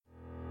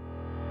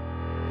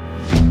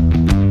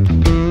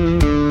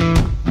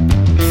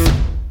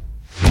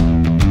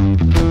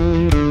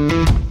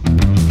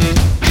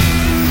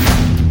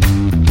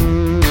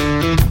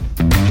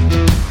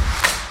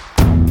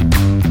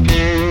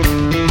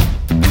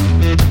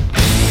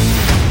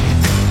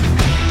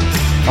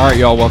All right,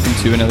 y'all, welcome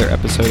to another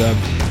episode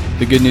of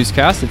the Good News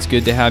Cast. It's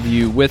good to have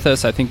you with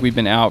us. I think we've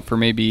been out for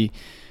maybe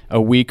a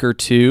week or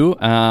two,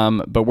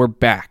 but we're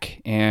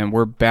back, and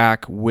we're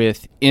back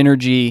with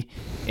energy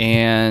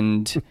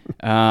and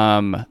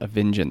a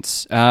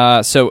vengeance.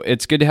 So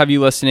it's good to have you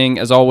listening.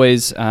 As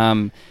always,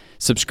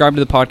 subscribe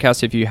to the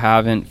podcast if you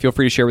haven't. Feel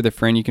free to share with a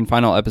friend. You can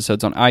find all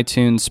episodes on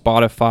iTunes,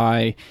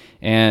 Spotify,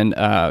 and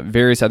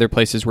various other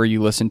places where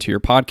you listen to your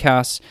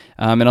podcasts,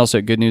 and also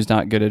at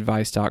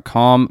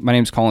goodnews.goodadvice.com. My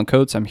name is Colin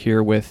Coates. I'm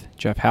here with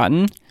Jeff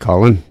Hatton.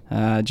 Colin.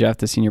 Jeff,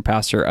 the senior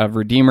pastor of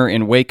Redeemer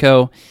in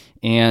Waco,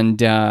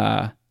 and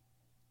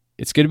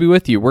it's good to be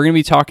with you. We're going to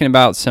be talking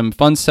about some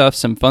fun stuff,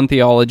 some fun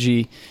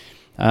theology,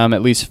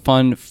 at least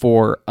fun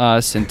for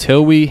us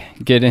until we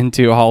get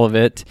into all of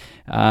it.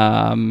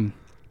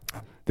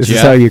 This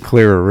is how you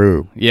clear a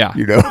room. Yeah.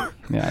 You know?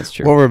 Yeah, that's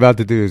true. What we're about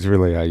to do is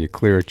really how you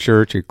clear a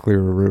church, you clear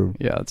a room.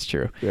 Yeah, that's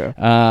true.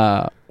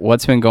 Yeah.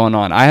 What's been going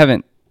on?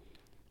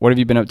 What have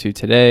you been up to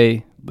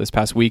today, this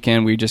past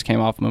weekend? We just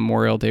came off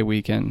Memorial Day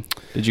weekend.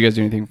 Did you guys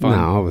do anything fun?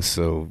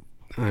 No,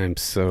 I'm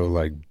so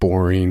like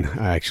boring.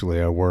 I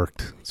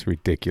worked. It's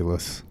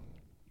ridiculous.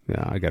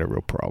 Yeah, I got a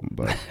real problem,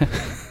 but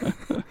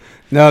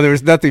no, there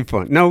was nothing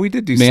fun. No, we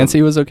did do something.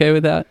 Nancy was okay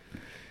with that?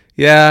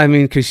 Yeah, I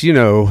mean, because,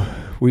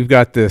 we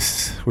got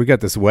this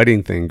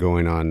wedding thing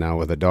going on now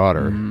with a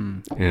daughter,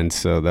 and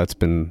so that's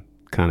been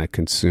kind of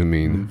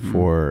consuming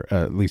for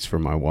at least for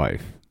my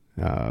wife.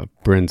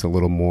 Bryn's a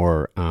little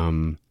more.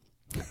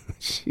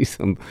 She's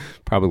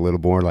probably a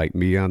little more like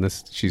me on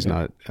this. She's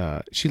not.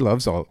 She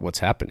loves all what's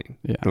happening.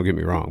 Yeah. Don't get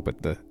me wrong,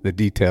 but the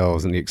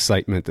details and the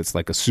excitement that's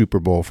like a Super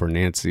Bowl for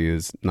Nancy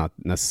is not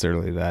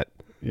necessarily that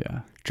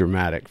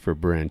dramatic for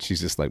Bryn. She's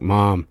just like,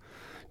 Mom,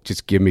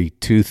 just give me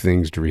two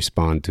things to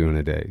respond to in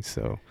a day.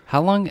 So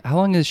how long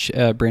has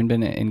Bryn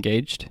been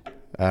engaged?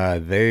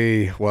 That's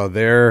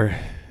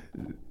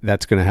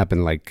going to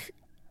happen like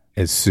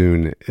as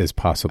soon as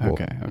possible.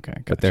 Okay.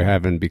 Gotcha. But they're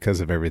having,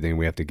 because of everything,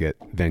 we have to get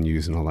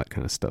venues and all that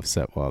kind of stuff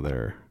set while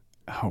they're.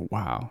 Oh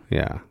wow.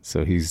 Yeah.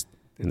 So he's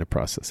in the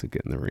process of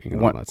getting the ring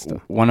and all that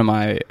stuff. One of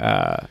my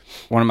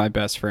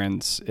best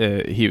friends,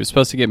 he was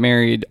supposed to get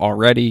married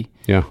already.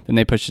 Yeah. Then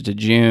they pushed it to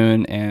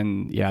June,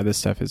 and this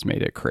stuff has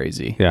made it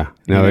crazy. Yeah.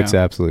 No, it's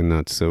absolutely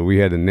nuts. So we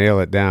had to nail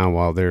it down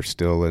while they're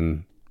still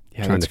trying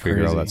to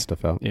figure all that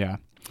stuff out. Yeah.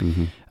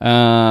 Mm-hmm.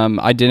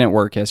 I didn't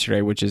work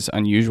yesterday, which is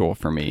unusual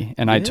for me.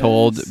 And I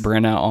told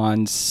Brenna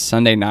on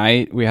Sunday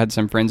night, we had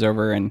some friends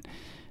over and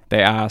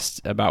they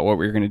asked about what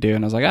we were going to do.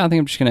 And I was like, I think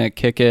I'm just going to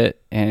kick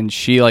it. And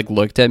she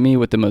looked at me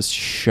with the most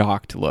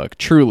shocked look,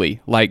 truly.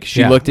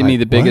 She looked at me,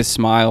 the biggest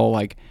smile,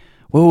 like,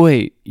 whoa,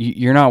 wait,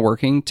 you're not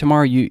working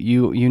tomorrow?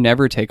 You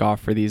never take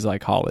off for these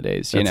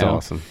holidays. That's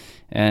awesome.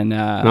 And no,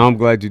 I'm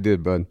glad you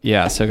did, bud.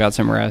 Yeah. So got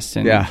some rest.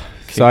 And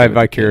so I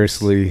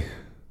vicariously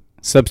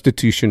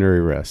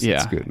substitutionary rest. Yeah.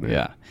 That's good, man.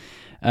 Yeah.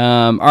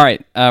 All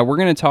right. We're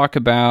going to talk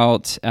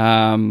about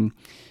the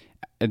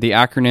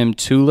acronym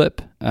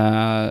TULIP.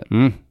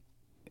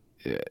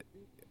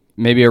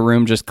 Maybe a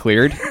room just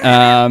cleared.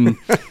 Can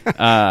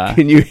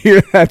you hear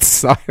that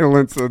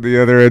silence on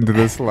the other end of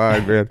this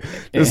line, man?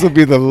 This will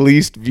be the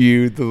least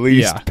viewed, the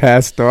least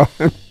passed on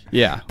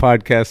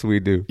podcast we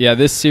do. Yeah,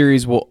 this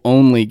series will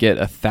only get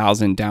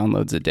 1,000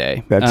 downloads a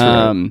day. That's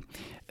right.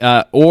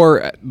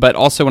 But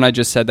also when I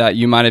just said that,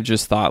 you might have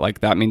just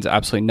thought that means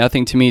absolutely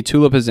nothing to me.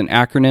 TULIP is an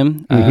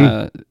acronym,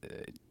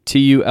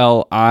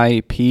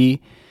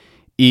 TULIPE,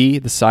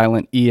 the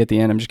silent E at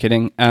the end. I'm just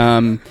kidding.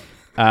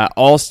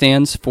 All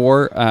stands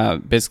for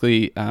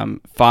basically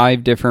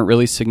 5 different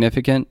really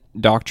significant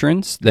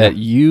doctrines that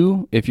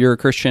you, if you're a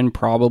Christian,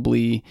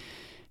 probably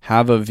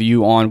have a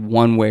view on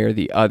one way or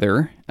the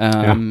other.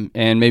 And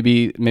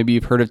maybe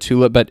you've heard of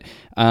TULIP, but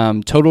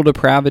total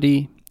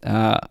depravity,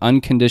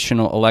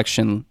 unconditional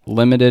election,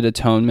 limited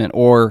atonement,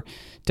 or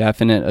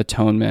definite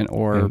atonement,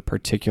 or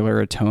particular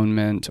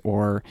atonement,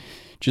 or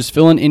just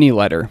fill in any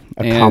letter.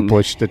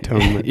 Accomplished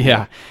atonement.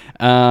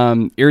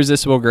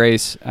 Irresistible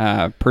grace,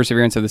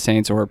 perseverance of the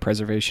saints, or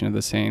preservation of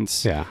the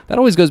saints. Yeah. That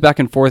always goes back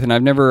and forth, and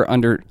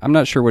I'm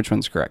not sure which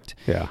one's correct.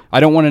 Yeah. I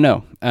don't want to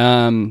know.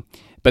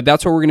 But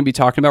that's what we're going to be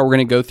talking about. We're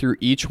going to go through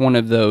each one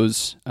of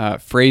those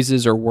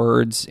phrases or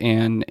words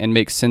and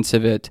make sense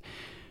of it.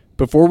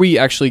 Before we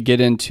actually get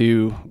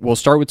into, we'll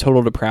start with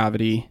total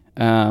depravity,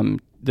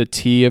 the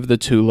T of the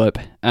TULIP.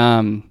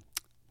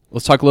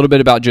 Let's talk a little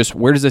bit about just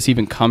where does this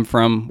even come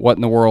from? What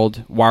in the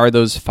world? Why are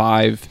those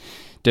 5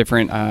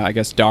 different,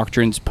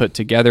 doctrines put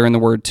together in the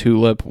word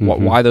TULIP?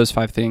 Why those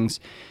 5 things?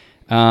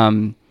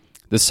 The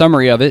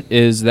summary of it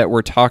is that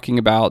we're talking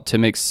about, to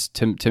make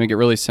it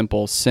really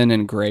simple, sin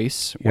and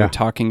grace. We're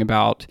talking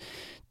about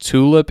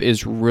TULIP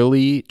is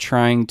really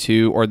trying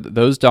to, or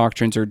those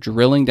doctrines are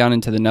drilling down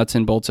into the nuts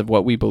and bolts of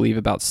what we believe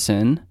about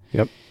sin.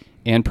 Yep.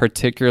 And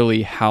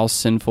particularly how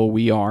sinful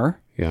we are.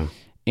 Yeah.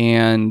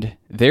 And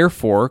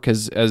therefore,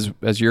 because as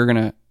you're going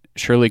to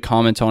surely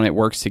comment on, it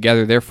works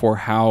together, therefore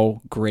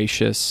how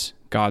gracious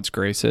God's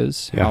grace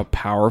is, how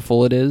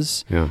powerful it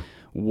is,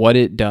 what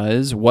it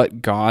does,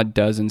 what God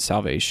does in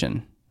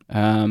salvation.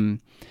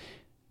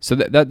 So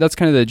that's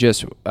kind of the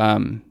gist.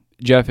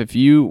 Jeff, if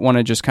you want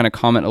to just kind of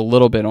comment a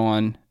little bit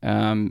on,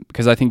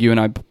 because I think you and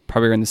I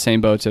probably are in the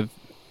same boats of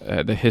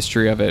the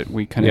history of it.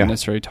 We couldn't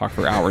necessarily talk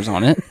for hours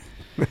on it.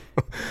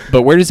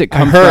 But where does it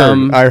come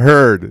from? I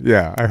heard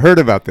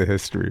about the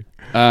history.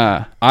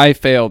 I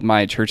failed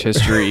my church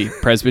history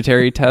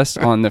presbytery test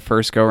on the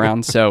first go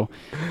round. So,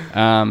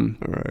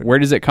 right. Where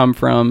does it come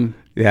from?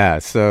 Yeah,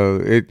 so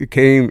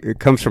it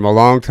comes from a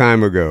long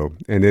time ago,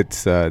 and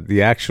it's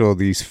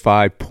these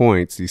 5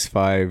 points, these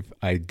 5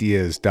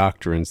 ideas,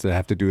 doctrines that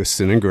have to do with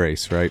sin and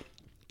grace, right?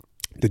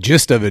 The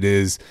gist of it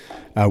is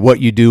what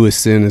you do with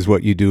sin is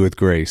what you do with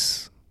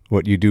grace.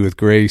 What you do with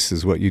grace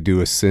is what you do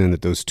with sin,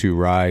 that those two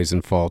rise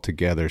and fall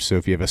together. So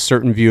if you have a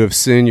certain view of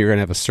sin, you're going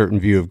to have a certain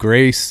view of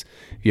grace.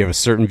 If you have a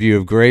certain view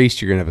of grace,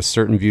 you're going to have a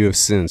certain view of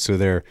sin. So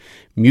they're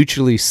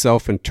mutually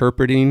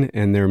self-interpreting,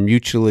 and they're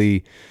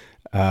mutually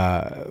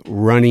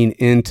running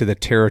into the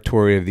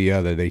territory of the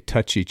other. They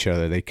touch each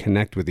other. They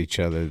connect with each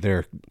other.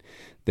 They're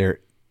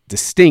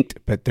distinct,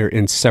 but they're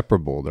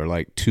inseparable. They're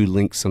like 2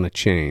 links on a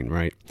chain,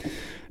 right?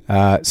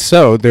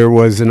 So there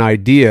was an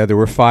idea, there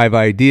were 5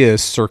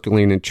 ideas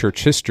circling in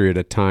church history at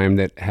a time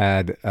that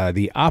had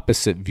the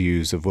opposite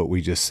views of what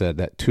we just said,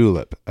 that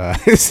TULIP. I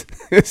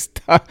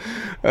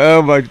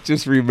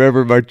just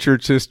remember my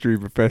church history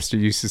professor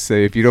used to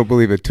say, if you don't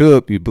believe in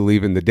TULIP, you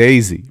believe in the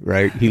daisy,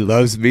 right? He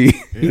loves me,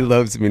 he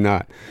loves me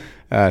not.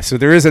 So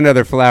there is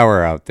another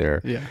flower out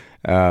there.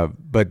 Yeah.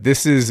 But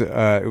this is,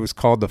 it was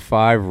called the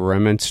 5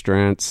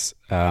 Remonstrants,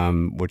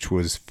 which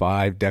was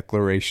 5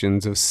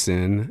 declarations of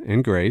sin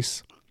and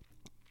grace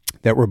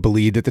that were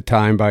believed at the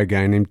time by a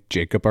guy named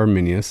Jacob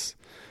Arminius,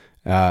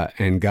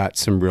 and got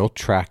some real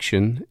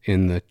traction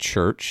in the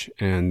church.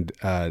 And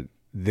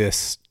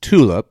this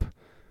TULIP,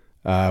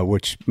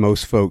 which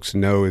most folks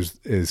know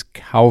is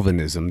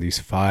Calvinism, these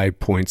 5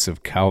 points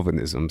of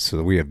Calvinism,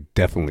 so we have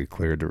definitely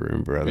cleared the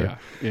room, brother.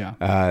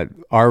 Yeah.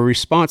 Our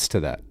response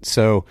to that.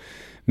 So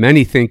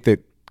many think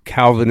that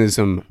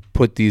Calvinism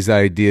put these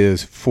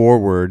ideas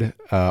forward,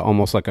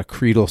 almost like a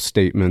creedal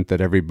statement that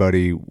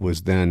everybody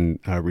was then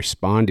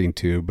responding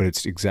to, but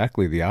it's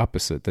exactly the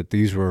opposite, that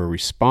these were a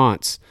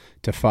response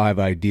to 5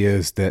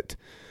 ideas that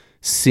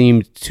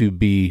seemed to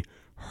be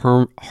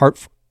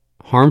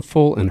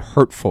harmful and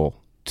hurtful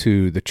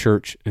to the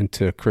church and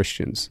to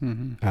Christians,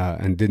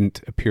 and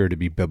didn't appear to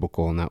be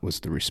biblical, and that was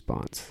the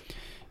response.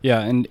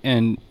 Yeah,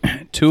 and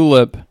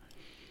TULIP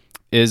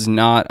is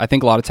not, I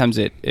think a lot of times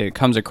it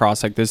comes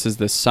across like this is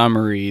the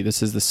summary,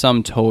 this is the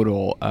sum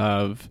total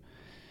of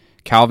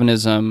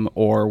Calvinism,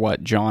 or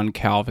what John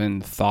Calvin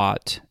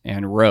thought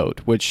and wrote,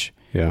 which,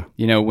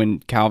 when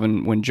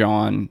Calvin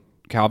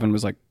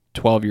was like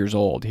 12 years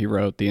old, he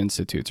wrote the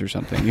Institutes or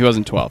something. He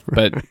wasn't 12,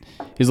 but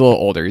he's a little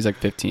older. He's like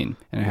 15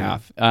 and a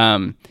half.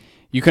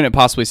 You couldn't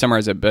possibly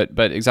summarize it,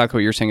 but exactly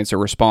what you're saying, it's a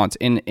response.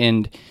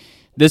 And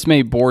this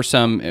may bore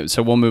some,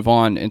 so we'll move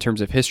on in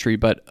terms of history,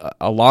 but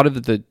a lot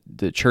of the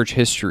church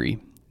history,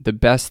 the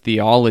best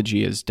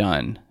theology is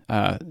done.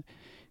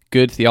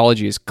 Good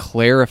theology is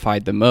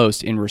clarified the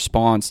most in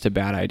response to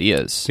bad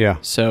ideas. Yeah.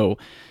 So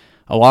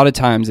a lot of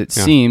times it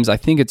seems, I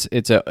think it's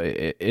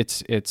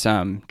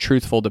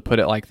truthful to put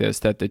it like this,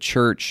 that the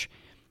church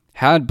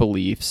had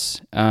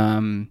beliefs,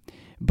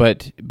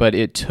 but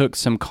it took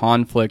some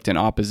conflict and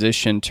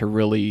opposition to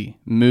really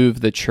move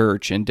the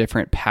church and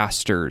different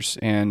pastors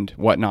and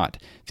whatnot,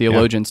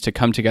 theologians, to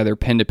come together,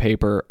 pen to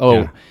paper.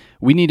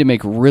 We need to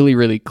make really,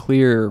 really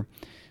clear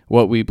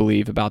what we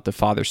believe about the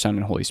Father, Son,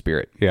 and Holy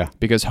Spirit. Yeah.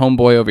 Because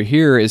homeboy over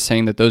here is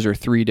saying that those are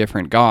 3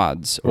 different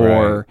gods,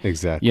 or, right.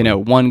 Exactly.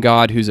 One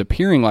God who's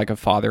appearing like a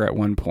father at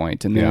one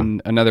point, and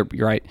then another,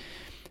 right?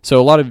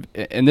 So a lot of,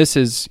 and this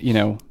is,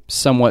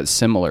 somewhat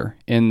similar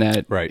in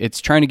that it's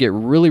trying to get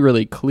really,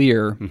 really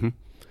clear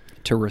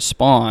to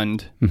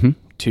respond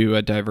to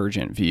a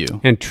divergent view.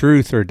 And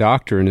truth or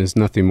doctrine is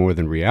nothing more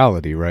than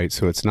reality, right?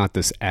 So it's not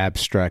this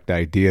abstract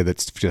idea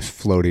that's just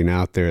floating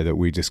out there that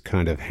we just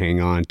kind of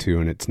hang on to,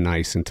 and it's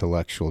nice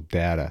intellectual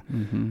data.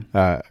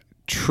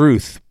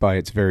 Truth, by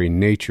its very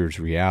nature, is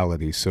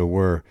reality. So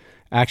we're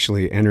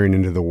actually entering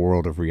into the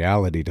world of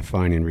reality,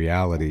 defining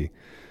reality.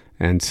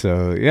 And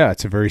so,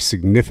 it's a very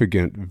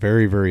significant,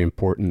 very, very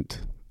important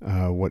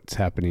what's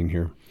happening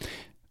here.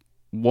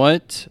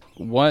 What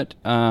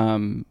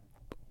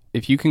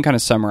if you can kind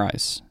of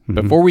summarize,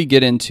 before we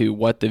get into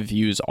what the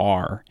views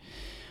are,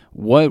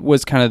 what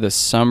was kind of the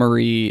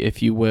summary,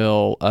 if you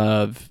will,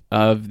 of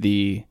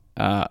the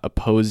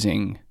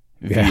opposing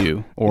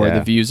view, or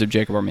the views of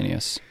Jacob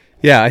Arminius?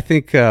 Yeah, I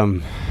think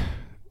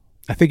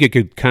it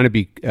could kind of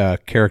be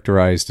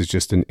characterized as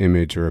just an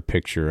image or a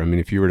picture. I mean,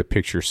 if you were to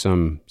picture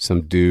some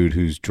dude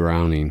who's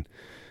drowning,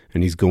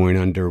 and he's going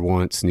under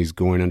once, and he's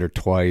going under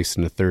twice,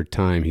 and the third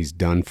time he's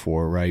done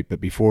for, right? But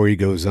before he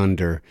goes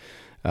under,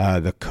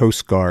 the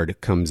Coast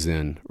Guard comes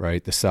in,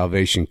 right? The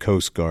Salvation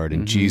Coast Guard,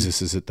 and Jesus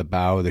is at the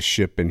bow of the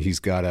ship, and he's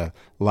got a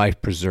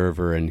life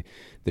preserver, and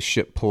the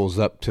ship pulls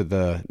up to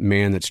the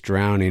man that's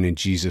drowning, and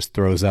Jesus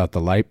throws out the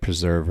life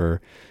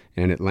preserver,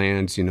 and it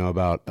lands,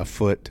 about a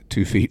foot,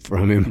 2 feet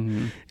from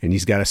him, and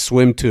he's got to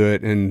swim to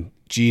it, and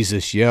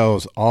Jesus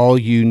yells, all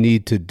you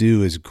need to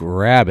do is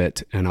grab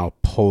it and I'll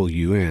pull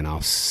you in.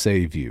 I'll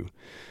save you.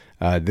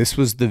 This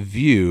was the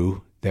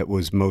view that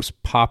was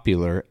most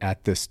popular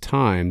at this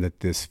time that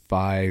this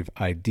 5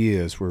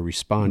 ideas were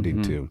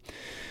responding to.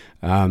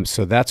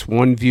 So that's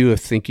one view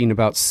of thinking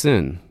about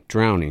sin,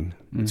 drowning.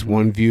 It's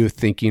one view of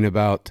thinking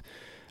about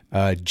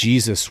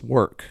Jesus'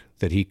 work,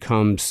 that he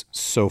comes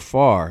so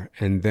far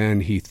and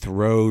then he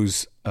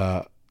throws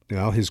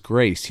his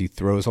grace. He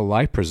throws a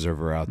life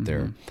preserver out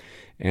there.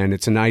 And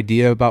it's an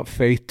idea about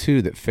faith,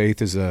 too, that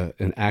faith is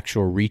an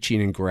actual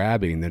reaching and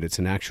grabbing, that it's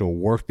an actual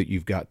work that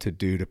you've got to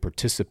do to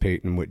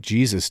participate in what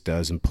Jesus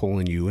does and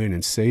pulling you in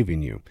and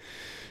saving you.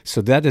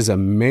 So that is a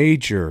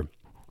major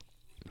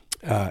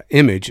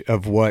image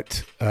of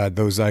what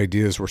those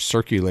ideas were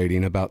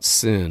circulating about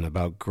sin,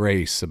 about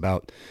grace,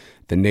 about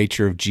the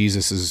nature of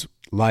Jesus's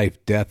life,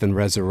 death, and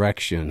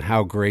resurrection,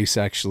 how grace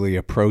actually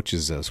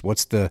approaches us.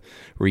 What's the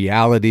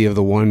reality of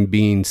the one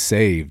being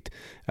saved?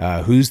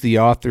 Who's the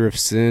author of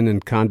sin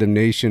and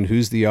condemnation?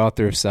 Who's the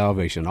author of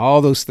salvation? All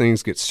those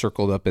things get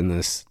circled up in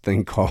this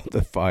thing called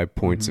the 5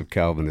 points of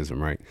Calvinism,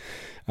 right?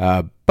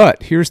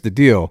 But here's the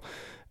deal.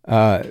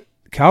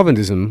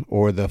 Calvinism,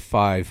 or the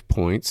 5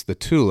 points, the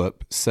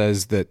TULIP,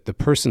 says that the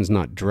person's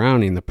not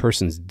drowning, the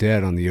person's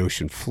dead on the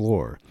ocean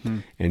floor.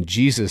 And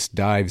Jesus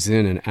dives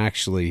in and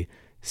actually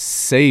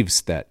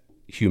saves that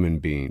human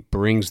being,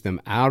 brings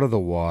them out of the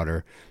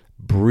water,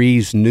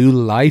 breathes new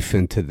life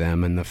into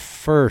them, and the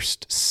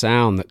first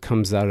sound that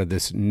comes out of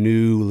this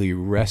newly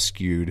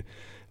rescued,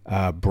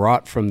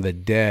 brought from the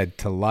dead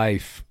to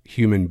life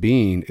human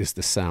being is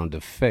the sound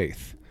of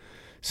faith.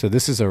 So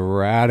this is a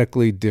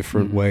radically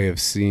different way of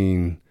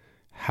seeing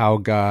how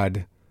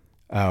God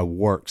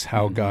works,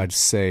 how God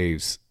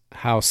saves,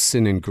 how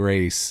sin and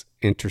grace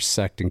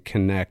intersect and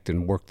connect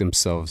and work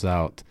themselves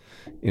out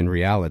in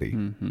reality.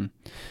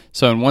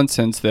 So in one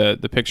sense, the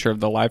picture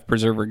of the life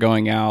preserver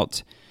going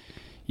out,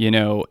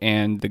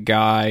 and the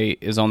guy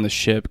is on the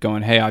ship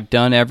going, hey, I've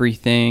done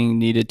everything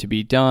needed to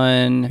be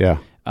done. Yeah.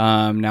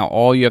 Now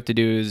all you have to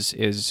do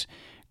is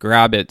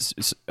grab it.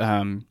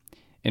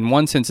 In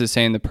one sense, is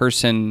saying the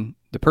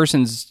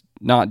person's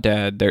not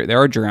dead. They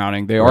are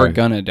drowning. They are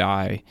gonna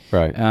die.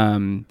 Right.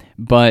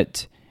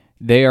 But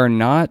they are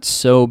not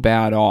so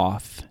bad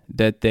off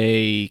that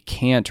they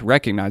can't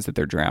recognize that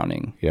they're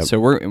drowning. Yep. So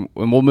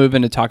we'll move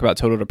in to talk about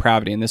total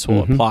depravity, and this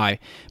will apply.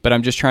 But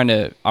I'm just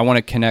I want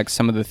to connect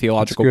some of the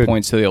theological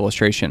points to the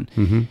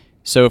illustration.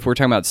 So if we're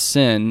talking about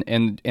sin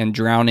and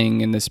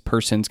drowning, and this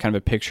person's kind of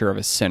a picture of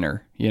a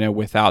sinner,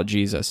 without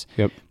Jesus,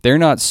 they're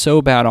not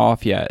so bad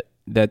off yet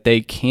that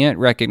they can't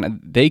recognize.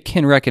 They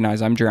can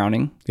recognize I'm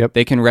drowning.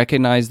 They can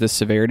recognize the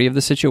severity of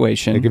the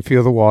situation. They can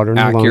feel the water in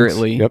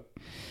accurately. The lungs.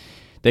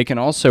 They can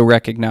also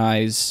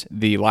recognize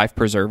the life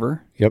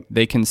preserver.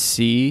 They can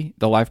see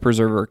the life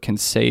preserver can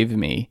save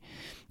me.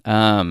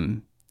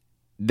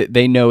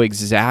 They know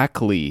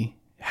exactly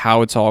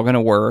how it's all going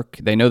to work.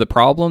 They know the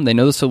problem. They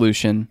know the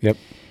solution.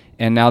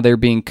 And now they're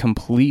being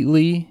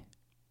completely,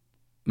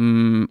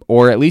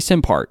 or at least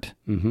in part,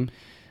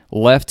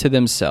 left to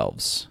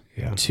themselves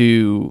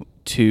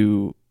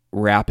to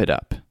wrap it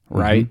up,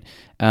 right?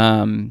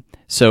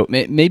 So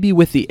maybe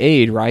with the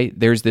aid, right?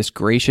 There's this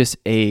gracious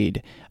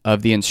aid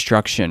of the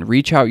instruction.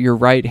 Reach out your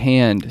right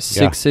hand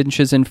 6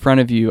 inches in front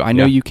of you. I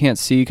know you can't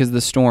see because of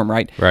the storm,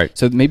 right? Right.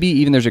 So maybe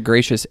even there's a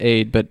gracious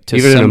aid, but to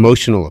even an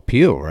emotional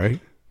appeal, right?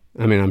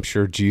 I mean, I'm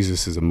sure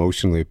Jesus is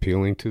emotionally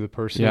appealing to the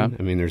person.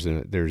 I mean, there's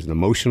an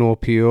emotional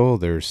appeal.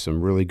 There's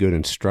some really good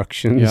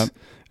instructions.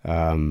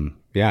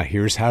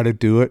 Here's how to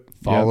do it.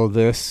 Follow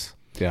this.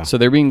 So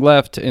they're being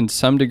left in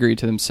some degree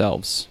to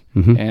themselves,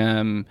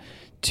 to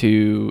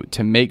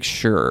make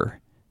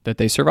sure that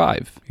they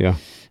survive.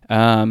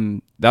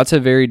 That's a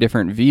very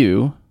different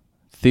view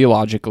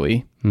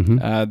theologically,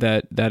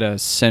 that a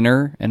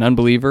sinner, an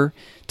unbeliever,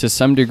 to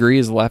some degree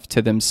is left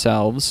to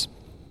themselves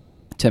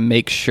to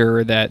make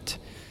sure that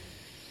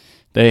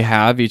they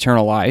have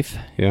eternal life,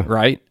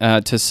 right?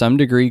 To some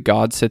degree,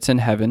 God sits in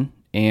heaven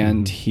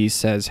and he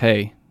says,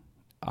 hey,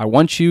 I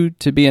want you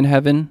to be in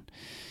heaven,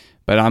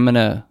 but I'm going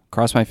to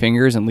cross my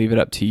fingers and leave it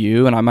up to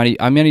you. And I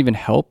might even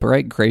help,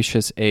 right?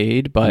 Gracious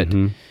aid. But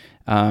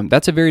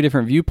that's a very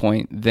different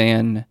viewpoint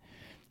than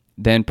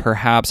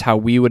perhaps how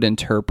we would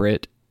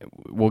interpret.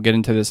 We'll get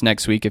into this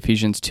next week.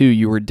 Ephesians 2,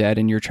 you were dead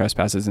in your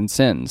trespasses and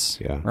sins,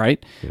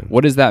 right?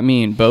 What does that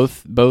mean?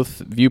 Both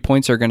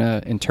viewpoints are going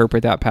to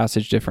interpret that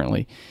passage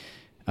differently.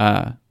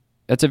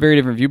 That's a very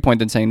different viewpoint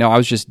than saying, no, I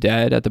was just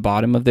dead at the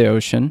bottom of the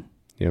ocean.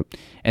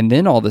 And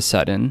then all of a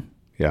sudden,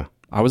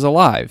 I was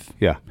alive.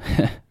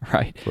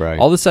 Right.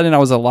 All of a sudden I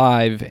was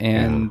alive.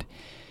 And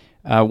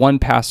one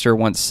pastor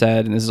once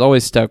said, and this has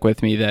always stuck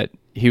with me, that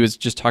he was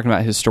just talking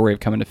about his story of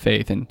coming to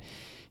faith. And,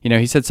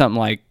 he said something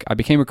like, I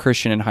became a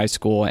Christian in high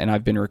school and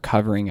I've been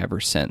recovering ever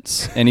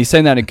since. And he's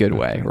saying that in a good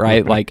way,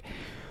 right? Like,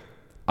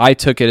 I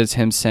took it as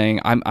him saying,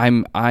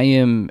 I'm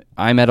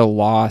at a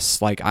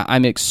loss. Like,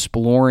 I'm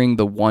exploring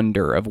the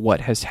wonder of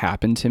what has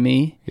happened to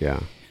me.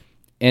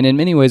 in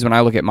many ways, when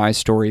I look at my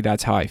story,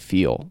 that's how I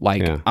feel.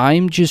 Like,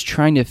 I'm just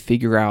trying to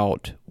figure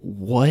out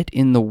what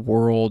in the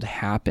world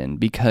happened,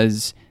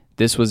 because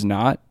this was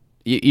not,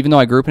 even though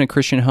I grew up in a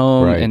Christian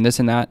home and this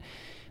and that,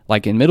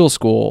 like in middle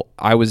school,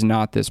 I was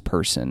not this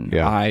person.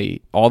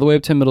 All the way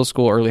up to middle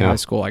school, early high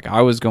school, like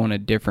I was going a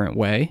different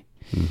way.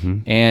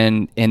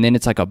 And then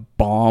it's like a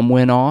bomb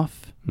went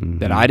off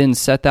that I didn't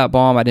set that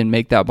bomb. I didn't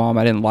make that bomb.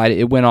 I didn't light it.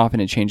 It went off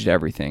and it changed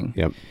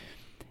everything.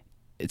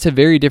 It's a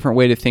very different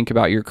way to think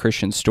about your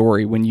Christian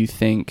story when you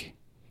think,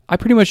 I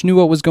pretty much knew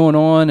what was going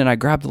on and I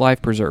grabbed the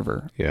life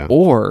preserver.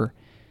 Or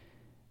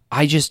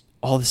I just,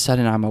 all of a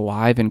sudden, I'm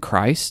alive in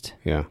Christ.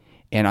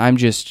 And I'm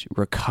just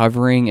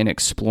recovering and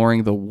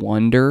exploring the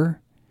wonder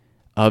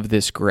of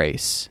this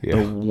grace,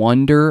 the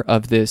wonder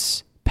of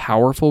this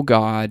powerful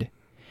God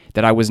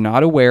that I was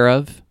not aware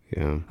of,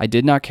 I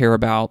did not care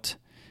about,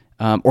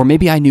 or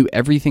maybe I knew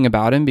everything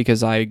about him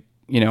because I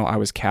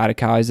was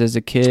catechized as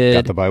a kid.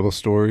 Got the Bible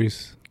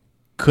stories.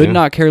 Could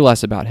not care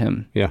less about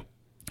him.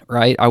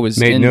 Right? I was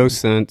made no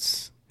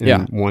sense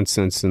in one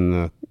sense in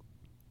the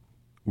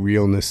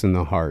realness in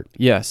the heart.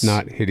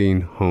 Not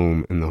hitting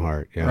home in the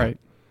heart. Right.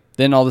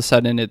 Then all of a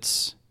sudden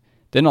it's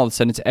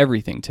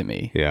everything to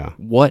me.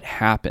 What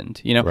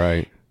happened?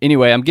 Right.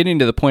 Anyway, I'm getting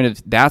to the point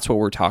of that's what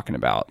we're talking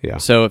about.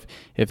 So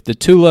if the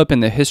tulip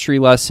and the history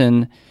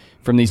lesson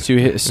from these two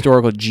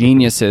historical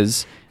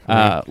geniuses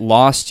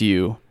lost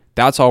you,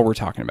 that's all we're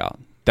talking about.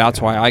 That's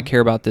why I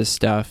care about this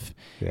stuff.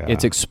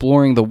 It's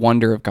exploring the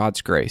wonder of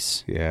God's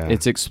grace.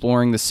 It's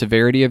exploring the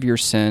severity of your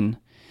sin.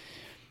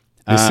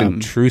 This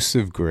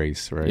intrusive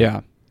grace,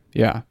 right?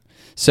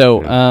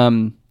 So,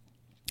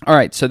 all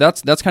right. So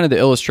that's kind of the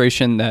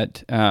illustration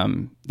that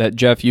that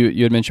Jeff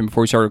you had mentioned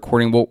before we started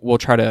recording. We'll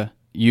try to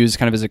use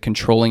kind of as a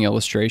controlling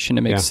illustration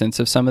to make sense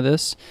of some of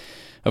this.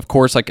 Of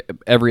course, like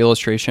every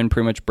illustration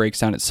pretty much breaks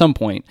down at some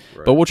point,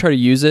 but we'll try to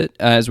use it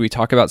as we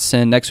talk about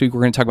sin. Next week,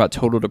 we're going to talk about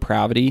total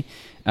depravity.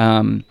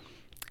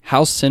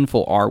 How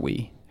sinful are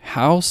we?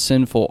 How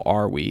sinful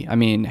are we? I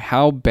mean,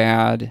 how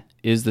bad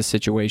is the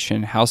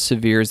situation? How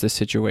severe is the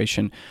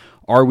situation?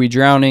 Are we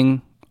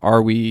drowning?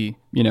 Are we,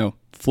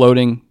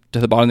 floating to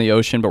the bottom of the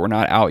ocean, but we're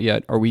not out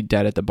yet? Are we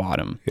dead at the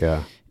bottom?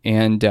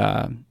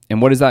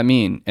 And what does that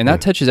mean? And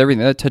that touches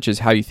everything. That touches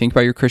how you think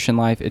about your Christian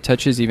life. It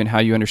touches even how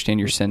you understand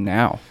your sin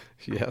now.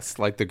 Yes,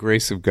 like the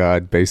grace of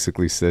God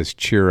basically says,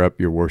 cheer up,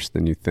 you're worse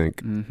than you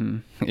think.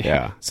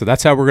 So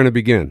that's how we're going to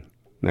begin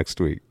next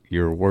week.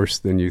 You're worse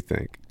than you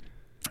think.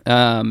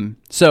 And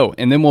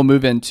then we'll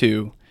move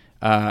into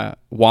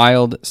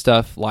wild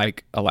stuff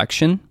like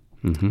election,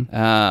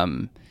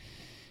 and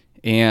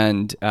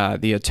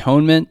the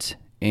atonement,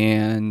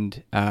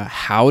 and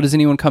how does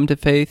anyone come to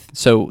faith?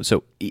 So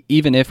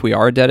even if we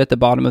are dead at the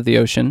bottom of the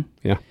ocean,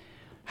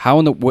 how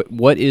in the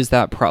what is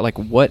that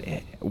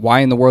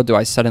why in the world do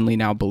I suddenly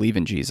now believe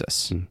in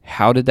Jesus?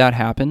 How did that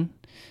happen?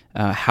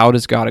 How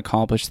does God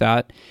accomplish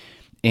that?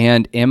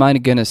 And am I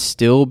going to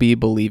still be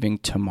believing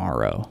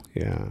tomorrow?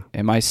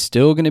 Am I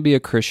still going to be a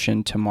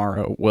Christian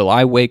tomorrow? Will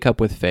I wake up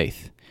with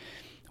faith?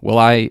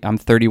 I'm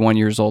 31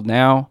 years old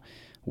now.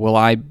 Will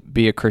I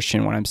be a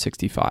Christian when I'm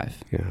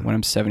 65? When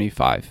I'm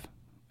 75?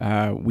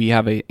 We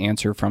have an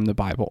answer from the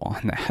Bible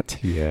on that.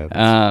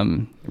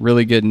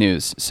 Really good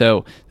news.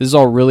 So this is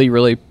all really,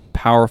 really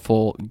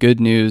powerful, good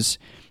news.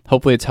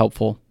 Hopefully it's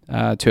helpful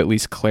to at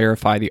least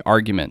clarify the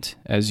argument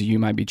as you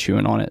might be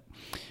chewing on it.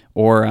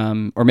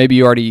 Or maybe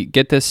you already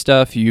get this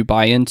stuff, you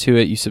buy into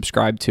it, you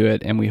subscribe to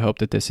it, and we hope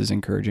that this is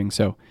encouraging.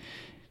 So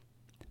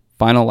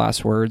final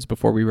last words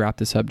before we wrap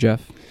this up,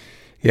 Jeff?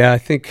 I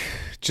think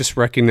just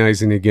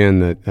recognizing again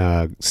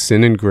that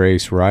sin and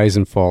grace rise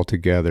and fall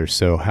together.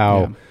 So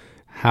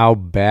how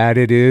bad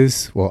it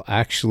is will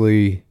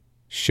actually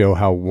show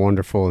how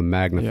wonderful and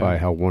magnify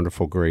how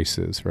wonderful grace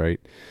is, right?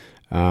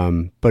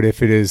 But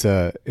if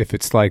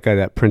it's like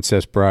that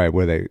Princess Bride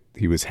where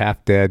he was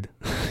half dead,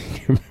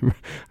 I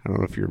don't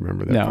know if you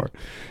remember that part.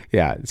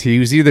 He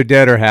was either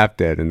dead or half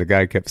dead, and the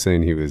guy kept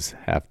saying he was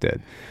half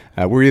dead.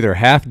 We're either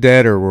half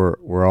dead or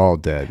we're all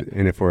dead,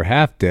 and if we're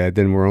half dead,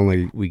 then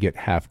we get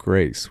half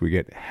grace, we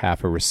get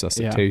half a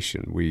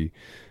resuscitation.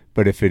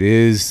 But if it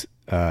is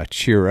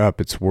cheer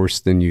up, it's worse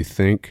than you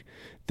think,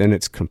 then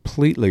it's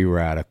completely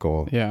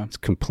radical. It's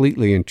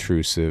completely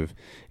intrusive,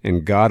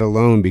 and God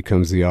alone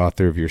becomes the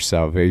author of your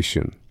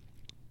salvation.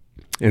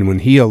 And when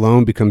he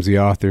alone becomes the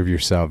author of your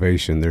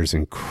salvation, there's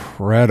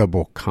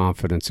incredible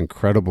confidence,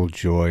 incredible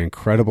joy,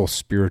 incredible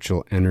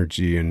spiritual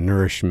energy and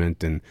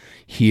nourishment and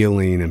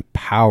healing and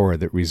power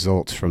that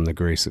results from the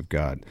grace of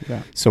God.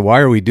 So why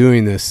are we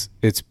doing this?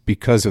 It's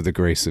because of the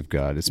grace of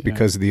God. It's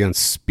because of the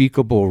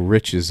unspeakable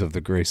riches of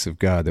the grace of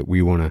God that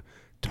we want to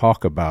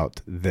talk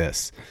about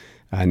this.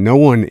 No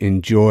one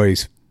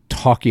enjoys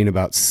talking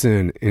about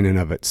sin in and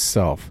of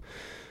itself.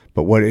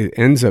 But what it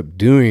ends up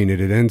doing,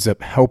 it ends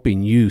up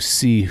helping you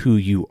see who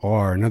you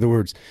are. In other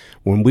words,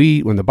 when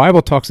the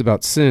Bible talks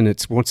about sin,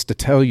 it wants to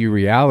tell you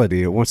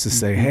reality. It wants to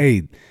say,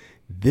 hey,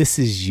 this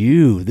is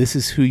you. This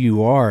is who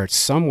you are.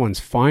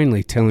 Someone's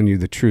finally telling you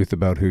the truth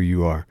about who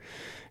you are.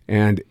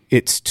 And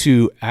it's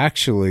to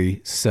actually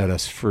set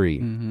us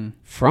free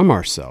from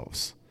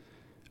ourselves.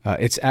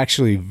 It's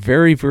actually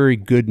very, very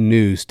good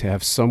news to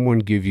have someone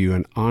give you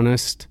an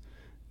honest,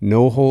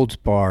 no holds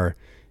bar.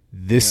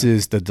 This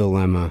is the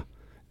dilemma.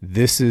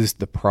 This is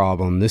the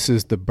problem. This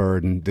is the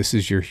burden. This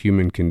is your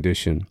human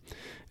condition.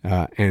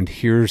 And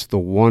here's the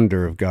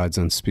wonder of God's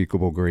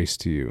unspeakable grace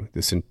to you.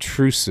 This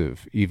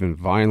intrusive, even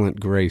violent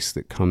grace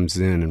that comes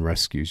in and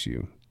rescues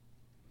you.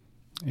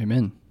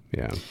 Amen.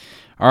 Yeah.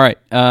 All right.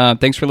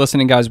 Thanks for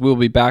listening, guys. We'll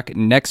be back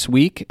next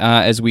week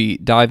as we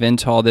dive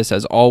into all this.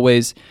 As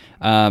always,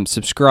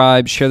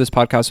 subscribe, share this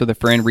podcast with a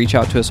friend, reach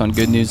out to us on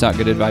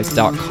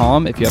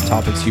goodnews.goodadvice.com if you have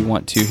topics you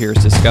want to hear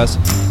us discuss.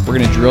 We're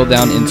going to drill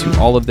down into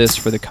all of this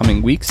for the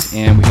coming weeks,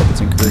 and we hope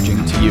it's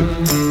encouraging to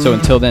you. So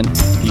until then,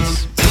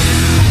 peace.